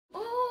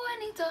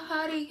need to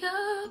hurry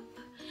up,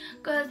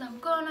 cause I'm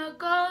gonna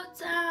go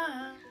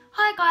down.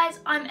 Hi guys,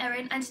 I'm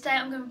Erin and today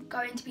I'm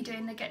going to be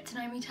doing the get to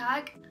know me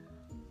tag.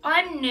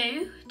 I'm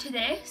new to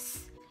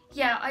this.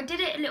 Yeah, I did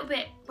it a little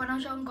bit when I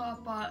was younger,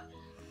 but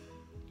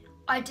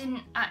I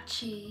didn't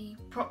actually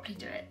properly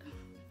do it.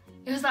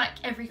 It was like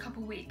every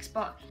couple of weeks,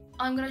 but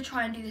I'm gonna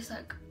try and do this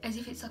like as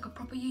if it's like a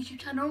proper YouTube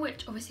channel,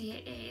 which obviously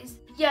it is.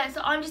 Yeah,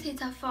 so I'm just here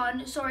to have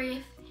fun. Sorry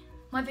if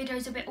my video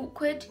is a bit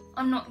awkward.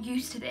 I'm not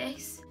used to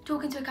this.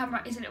 Talking to a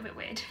camera is a little bit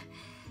weird,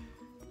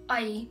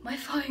 i.e. my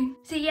phone.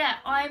 So yeah,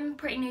 I'm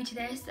pretty new to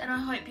this and I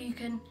hope you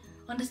can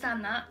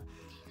understand that.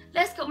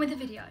 Let's get on with the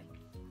video.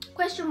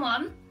 Question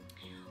 1,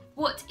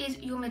 what is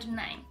your middle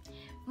name?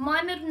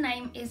 My middle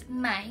name is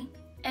May,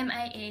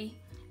 M-A-E.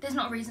 There's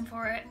not a reason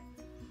for it.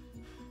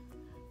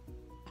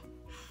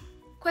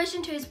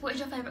 Question 2 is, what is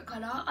your favourite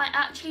colour? I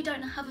actually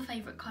don't have a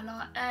favourite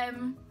colour.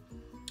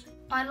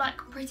 I like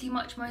pretty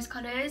much most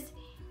colours.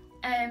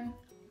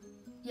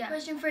 Yeah.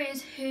 Question 3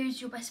 is, who's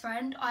your best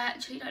friend? I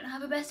actually don't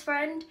have a best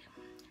friend,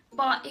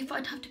 but if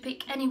I'd have to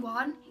pick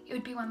anyone, it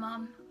would be my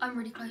mum. I'm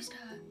really close to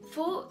her.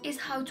 4 is,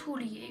 how tall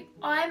are you?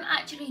 I'm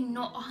actually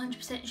not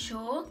 100%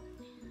 sure.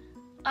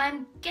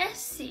 I'm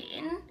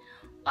guessing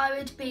I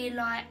would be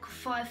like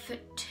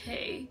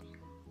 5'2",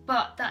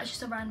 but that's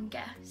just a random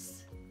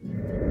guess.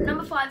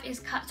 Number 5 is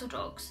cats or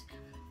dogs.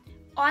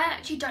 I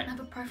actually don't have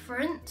a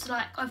preference.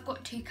 Like, I've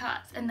got 2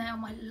 cats and they are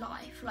my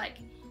life. Like,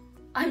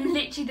 I'm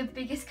literally the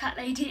biggest cat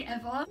lady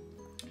ever.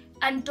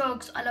 And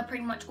dogs, I love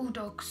pretty much all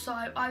dogs, so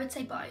I would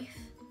say both.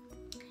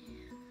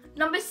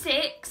 Number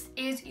 6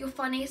 is your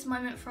funniest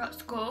moment throughout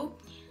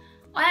school.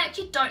 I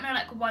actually don't know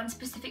like one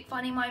specific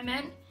funny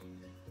moment.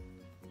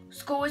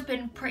 School has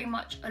been pretty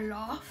much a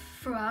laugh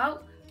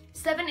throughout.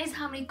 7 is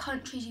how many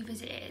countries you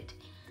visited.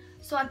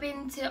 So I've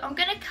been to, I'm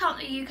gonna count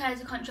the UK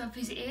as a country I've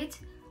visited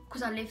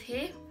because I live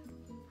here.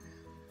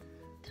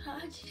 Did I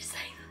actually just say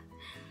that?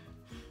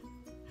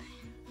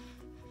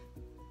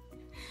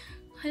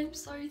 I'm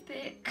so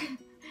thick.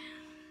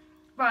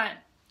 Right,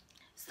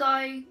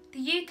 so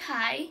the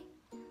UK,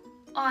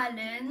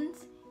 Ireland,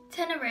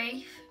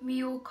 Tenerife,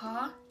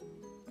 Mallorca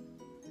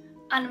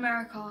and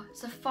America.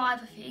 So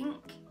 5 I think.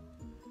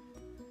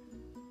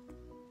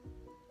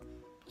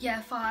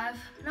 Yeah, 5.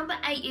 Number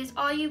 8 is,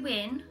 are you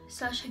in /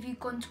 have you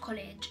gone to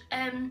college?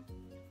 I'm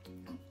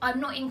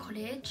not in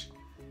college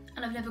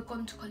and I've never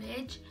gone to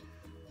college,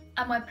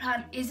 and my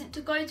plan isn't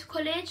to go to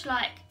college.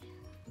 Like,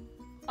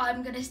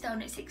 I'm gonna stay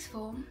on at 6th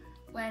form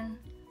when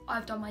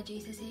I've done my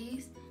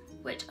GCSEs,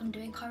 which I'm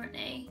doing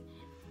currently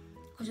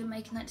because we're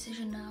making that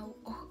decision now.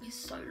 Oh, it's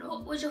so long.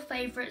 What was your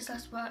favourite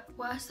 /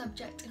 worst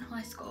subject in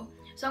high school?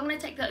 So I'm gonna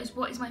take that as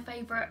what is my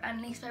favourite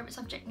and least favourite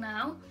subject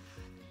now.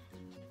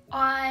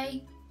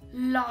 I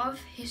love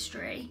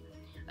history.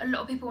 A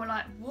lot of people are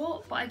like,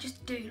 what? But I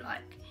just do.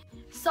 Like,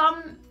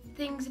 some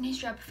things in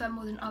history I prefer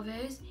more than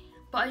others,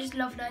 but I just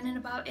love learning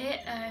about it.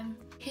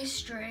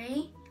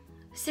 History,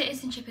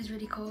 citizenship is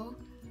really cool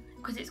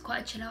because it's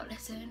quite a chill out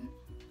lesson.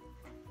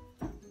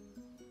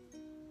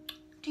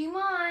 Do you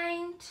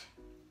mind?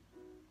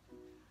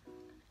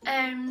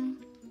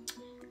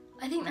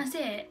 I think that's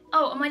it.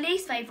 Oh, and my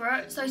least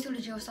favourite,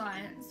 sociology or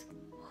science.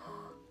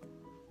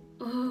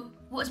 Ooh,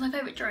 what is my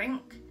favourite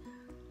drink?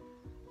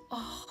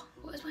 Oh,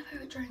 what is my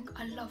favourite drink?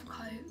 I love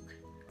Coke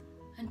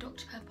and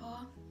Dr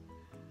Pepper.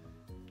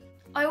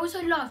 I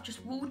also love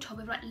just water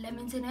with like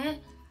lemons in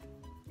it.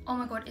 Oh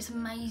my god, it's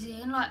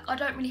amazing. Like, I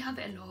don't really have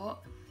it a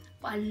lot,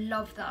 but I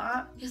love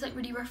that. It's like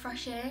really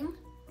refreshing.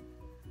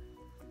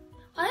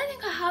 I don't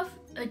think I have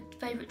a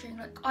favourite drink.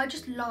 Like, I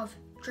just love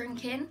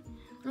drinking.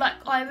 Like,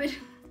 I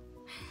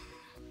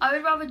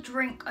would rather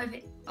drink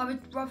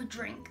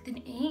than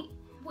eat.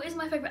 What is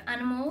my favourite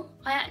animal?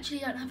 I actually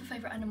don't have a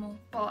favourite animal,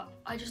 but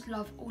I just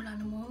love all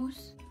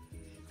animals.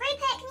 Rupert,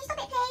 can you stop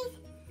it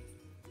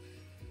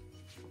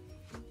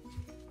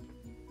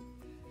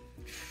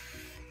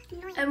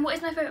please? And what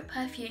is my favourite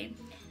perfume?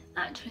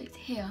 Actually, it's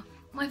here.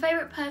 My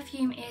favourite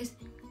perfume is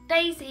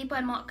Daisy by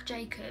Marc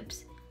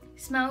Jacobs.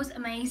 Smells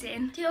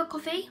amazing. Tea or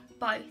coffee?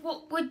 Both.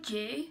 What would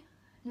you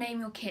name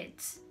your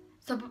kids?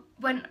 So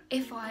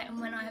if I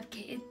have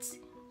kids,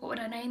 what would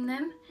I name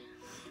them?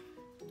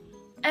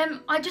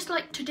 I just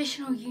like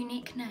traditional,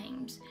 unique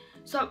names.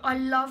 So I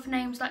love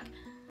names like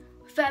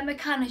Fair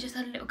McCann has just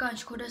had a little girl and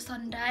she called her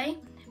Sunday.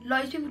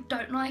 Loads of people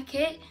don't like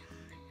it.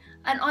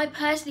 And I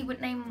personally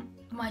would name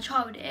my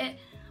child it,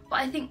 but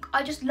I think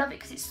I just love it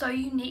because it's so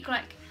unique.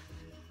 Like,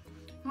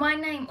 my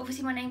name,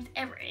 obviously my name's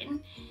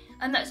Erin,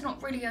 and that's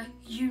not really a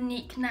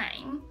unique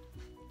name,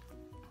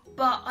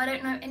 but I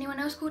don't know anyone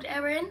else called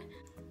Erin.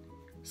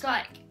 So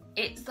like,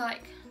 it's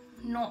like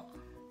not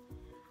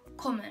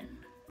common.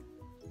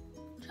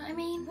 Do you know what I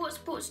mean? What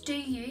sports do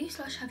you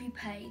 / have you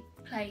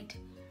played?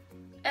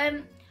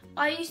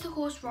 I used to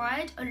horse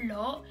ride a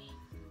lot.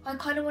 I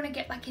kind of want to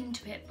get back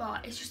into it,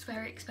 but it's just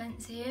very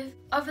expensive.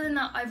 Other than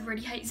that, I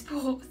really hate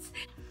sports.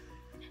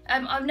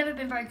 I've never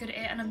been very good at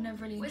it and I've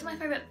never really... What's my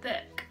favourite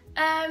book?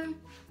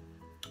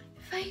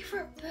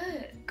 Favourite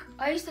book?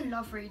 I used to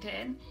love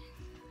reading.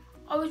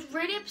 I was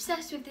really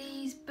obsessed with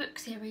these book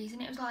series,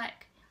 and it was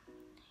like,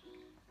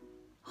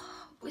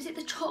 was it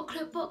the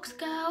Chocolate Box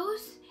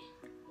Girls?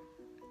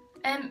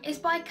 It's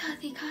by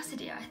Kathy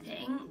Cassidy, I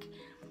think.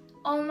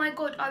 Oh my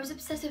god, I was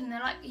obsessed with them. They're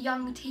like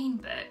young teen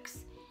books.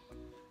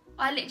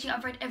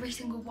 I've read every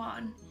single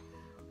one.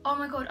 Oh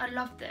my god, I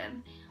love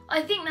them.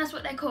 I think that's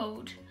what they're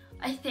called.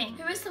 I think.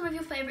 Who are some of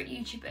your favourite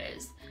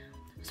YouTubers?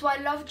 So I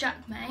love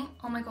Jack May.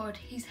 Oh my god,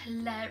 he's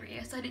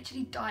hilarious. I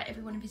literally die at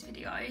every one of his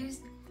videos.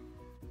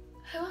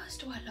 Who else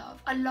do I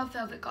love? I love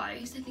Velvet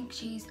Ghost. I think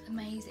she's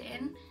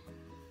amazing.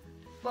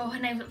 Well, her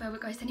name's not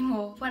Velvet Ghost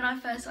anymore. When I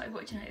first started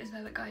watching it, it was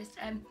Velvet Ghost.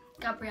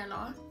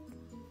 Gabriella.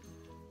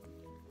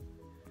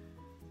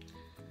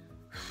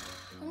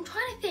 I'm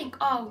trying to think.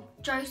 Oh,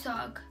 Joe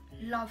Sugg.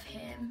 Love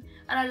him.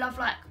 And I love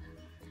like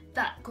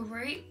that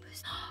group.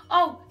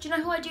 Oh, do you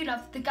know who I do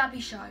love? The Gabby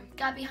Show.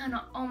 Gabby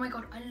Hanna. Oh my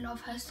god, I love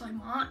her so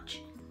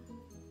much.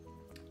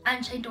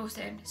 And Shane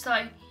Dawson.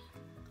 So,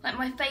 like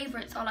my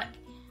favourites are like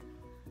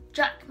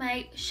Jack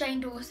May,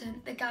 Shane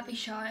Dawson, The Gabby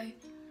Show,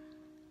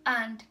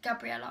 and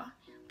Gabriella.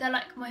 They're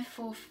like my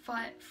four?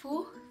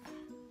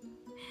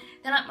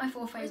 They're like my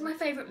four favourites. What's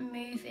my favourite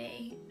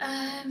movie?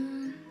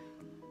 Oh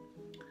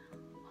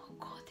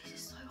god, this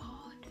is so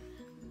hard.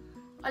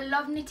 I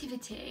love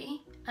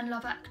Nativity and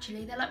Love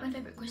Actually. They're like my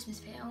favourite Christmas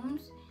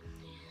films.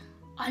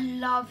 I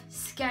love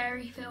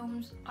scary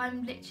films. I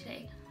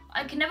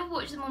can never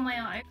watch them on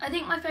my own. I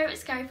think my favourite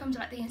scary films are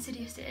like The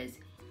Insidiouses.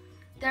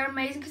 They're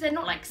amazing because they're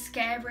not like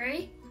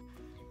scary,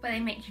 but they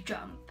make you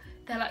jump.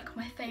 They're like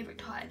my favourite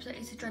types. Like,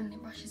 it's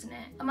adrenaline rush, isn't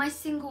it? Am I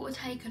single or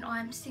taken? I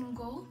am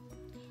single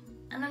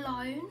and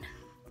alone.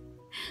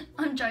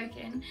 I'm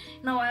joking.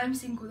 No, I am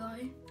single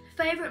though.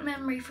 Favourite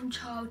memory from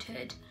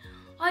childhood?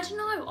 I don't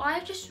know.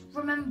 I just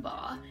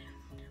remember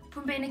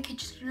from being a kid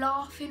just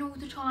laughing all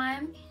the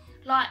time.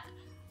 Like,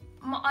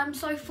 I'm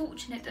so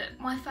fortunate that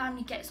my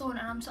family gets on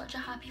and I'm such a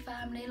happy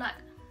family. Like,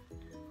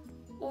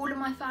 all of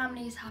my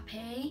family is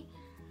happy.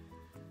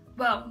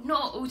 Well,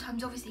 not at all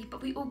times obviously,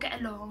 but we all get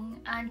along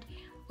and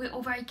we're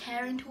all very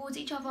caring towards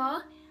each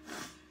other.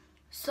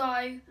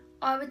 So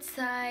I would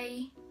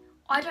say,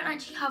 I don't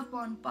actually have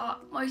one,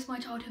 but most of my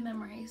childhood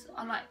memories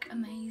are like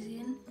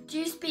amazing. Do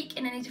you speak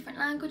in any different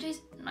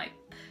languages? Nope.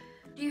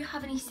 Do you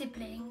have any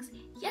siblings?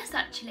 Yes,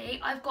 actually.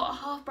 I've got a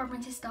half brother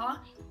and sister.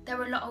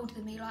 They're a lot older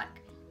than me.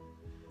 Like,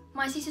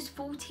 my sister's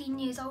 14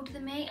 years older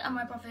than me and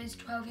my brother's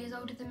 12 years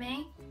older than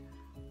me.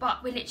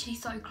 But we're literally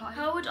so close.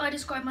 How would I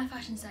describe my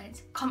fashion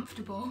sense?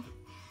 Comfortable.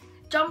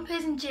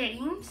 Jumpers and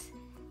jeans,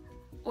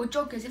 or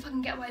joggers if I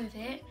can get away with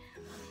it.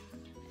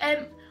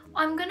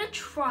 I'm gonna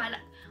try,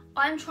 like,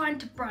 I'm trying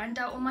to brand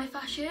out all my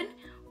fashion,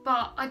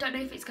 but I don't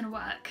know if it's gonna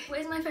work. What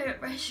is my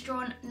favourite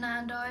restaurant?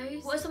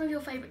 Nando's. What are some of your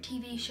favourite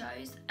TV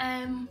shows?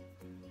 I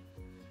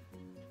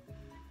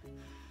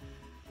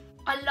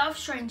love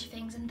Stranger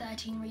Things and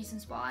 13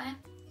 Reasons Why.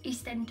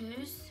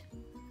 EastEnders.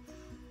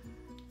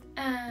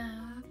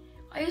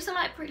 I used to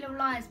like Pretty Little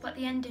Liars, but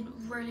the ending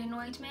really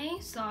annoyed me,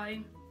 so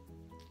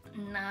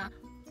nah.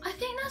 I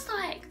think that's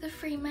like the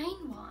three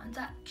main ones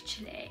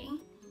actually.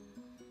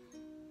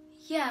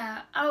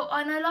 Yeah. Oh,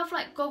 and I love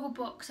like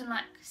Gogglebox and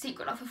like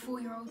Secret Life of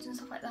 4-Year-Olds and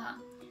stuff like that.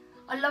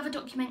 I love a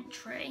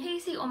documentary.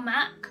 PC or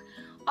Mac?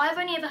 I've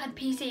only ever had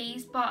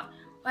PCs, but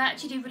I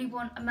actually do really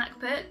want a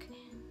MacBook,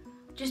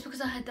 just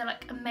because I heard they're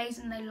like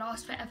amazing, they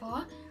last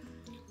forever.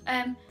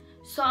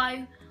 So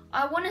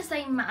I want to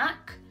say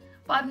Mac,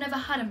 but I've never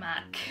had a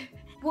Mac.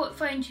 What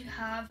phone do you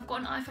have? I've got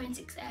an iPhone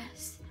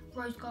 6S,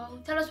 rose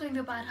gold. Tell us one of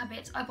your bad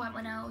habits. I bite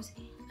my nails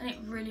and it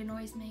really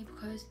annoys me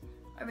because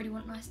I really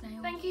want nice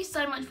nails. Thank you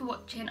so much for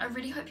watching. I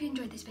really hope you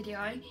enjoyed this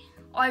video.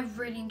 I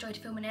really enjoyed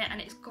filming it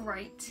and it's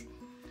great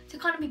to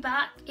kind of be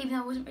back, even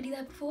though I wasn't really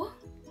there before.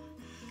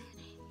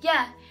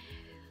 Yeah,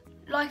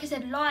 like I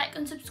said, like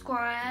and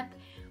subscribe.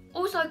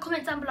 Also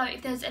comment down below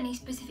if there's any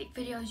specific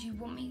videos you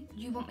want me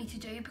to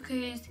do,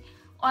 because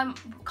I'm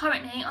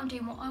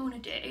doing what I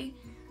want to do.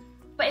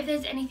 But if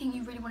there's anything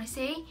you really want to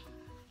see,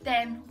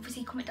 then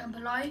obviously comment down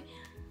below.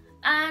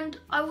 And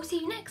I will see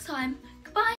you next time. Goodbye.